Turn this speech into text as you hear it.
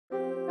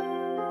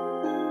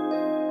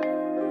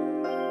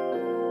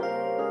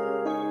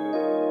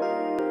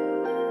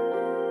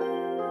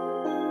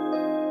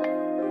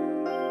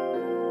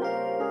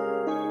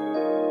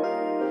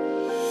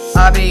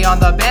I be on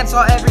the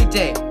bandsaw every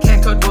day.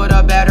 Can't could would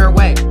a better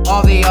way.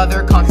 All the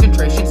other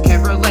concentrations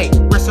can't relate.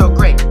 We're so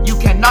great, you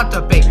cannot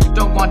debate.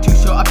 Don't want to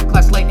show up to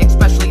class late,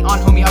 especially on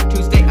Homie Hug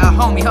Tuesday. A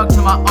homie hug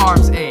till my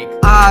arms ache.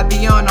 I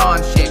be on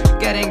shape,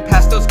 getting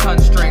past those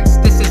constraints.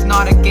 This is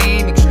not a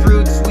game,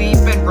 extrude, sweep,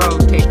 and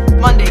rotate.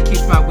 Monday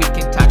keeps my week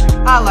intact.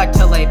 I like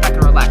to lay back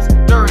and relax.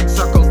 During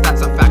circles,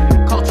 that's a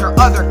fact. Culture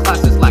other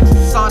classes lack.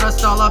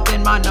 Sawdust all up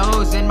in my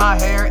nose, in my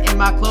hair, in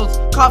my clothes.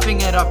 Coughing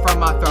it up from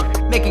my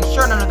throat. Making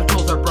sure none of the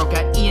tools are broke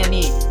at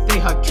E&E. They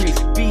hug trees,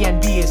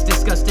 B&B is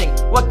disgusting.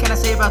 What can I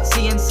say about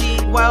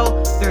CNC?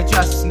 Well, they're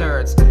just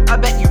nerds. I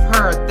bet you've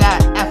heard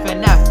that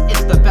F&F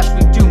is the best,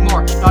 we do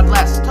more, not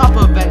less. Top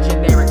of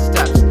engineering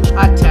steps.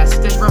 I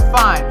test and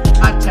refine,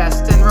 I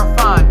test and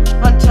refine,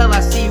 until I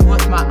see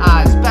with my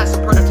eyes,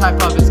 best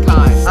prototype of its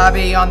kind. I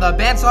be on the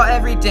bandsaw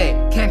every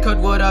day, can could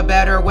would a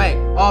better way.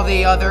 All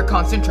the other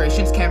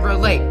concentrations can't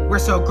relate. We're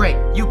so great,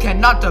 you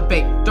cannot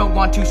debate. Don't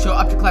want to show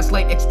up to class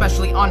late,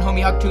 especially on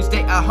Homie Hug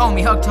Tuesday. A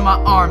homie hug till my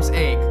arms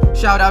ache.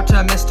 Shout out to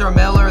Mr.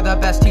 Miller, the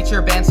best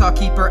teacher, bandsaw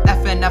keeper,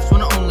 FNF's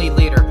one only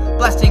leader.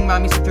 Blasting my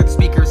music through the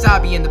speakers, I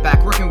be in the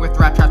back, working with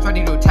rap traps,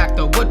 ready to attack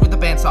the wood with the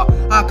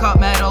bandsaw. I cut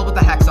metal with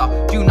the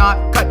hacksaw, do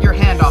not cut your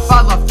hand off.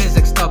 I love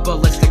physics, the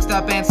ballistics,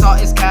 the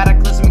bandsaw is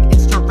cataclysmic,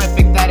 it's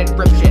terrific that it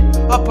rips shit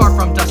apart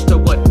from dust to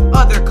wood.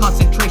 Other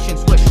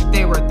concentrations wish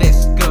they were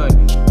this good.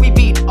 We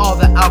beat all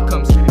the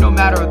outcomes, no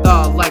matter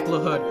the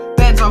likelihood.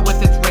 Bandsaw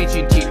with its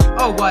raging teeth,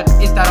 oh what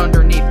is that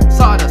underneath?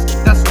 Sawdust,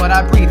 that's what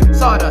I breathe,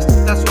 sawdust,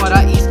 that's what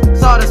I eat.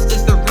 Sawdust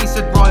is the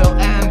recent royal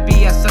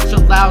MBS, such a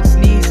loud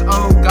sneeze,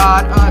 oh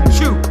god,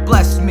 achoo,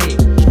 bless me.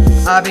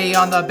 I be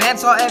on the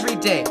bandsaw every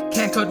day,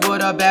 can could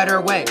would a better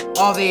way.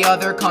 All the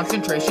other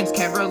concentrations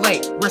can't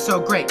relate. We're so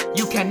great,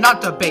 you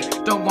cannot debate.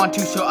 Don't want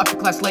to show up to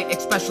class late,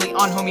 especially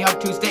on Homie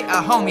Hug Tuesday.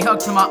 A homie hug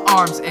till my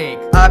arms ache.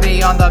 I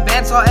be on the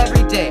bandsaw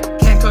every day,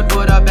 can could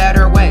would a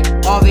better way.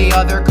 All the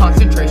other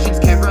concentrations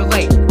can't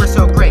relate. We're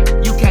so great,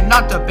 you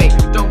cannot debate.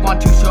 Don't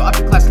want to show up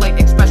to class late,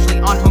 especially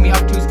on Homie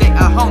Hug Tuesday.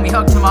 A homie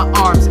hug till my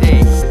arms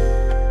ache.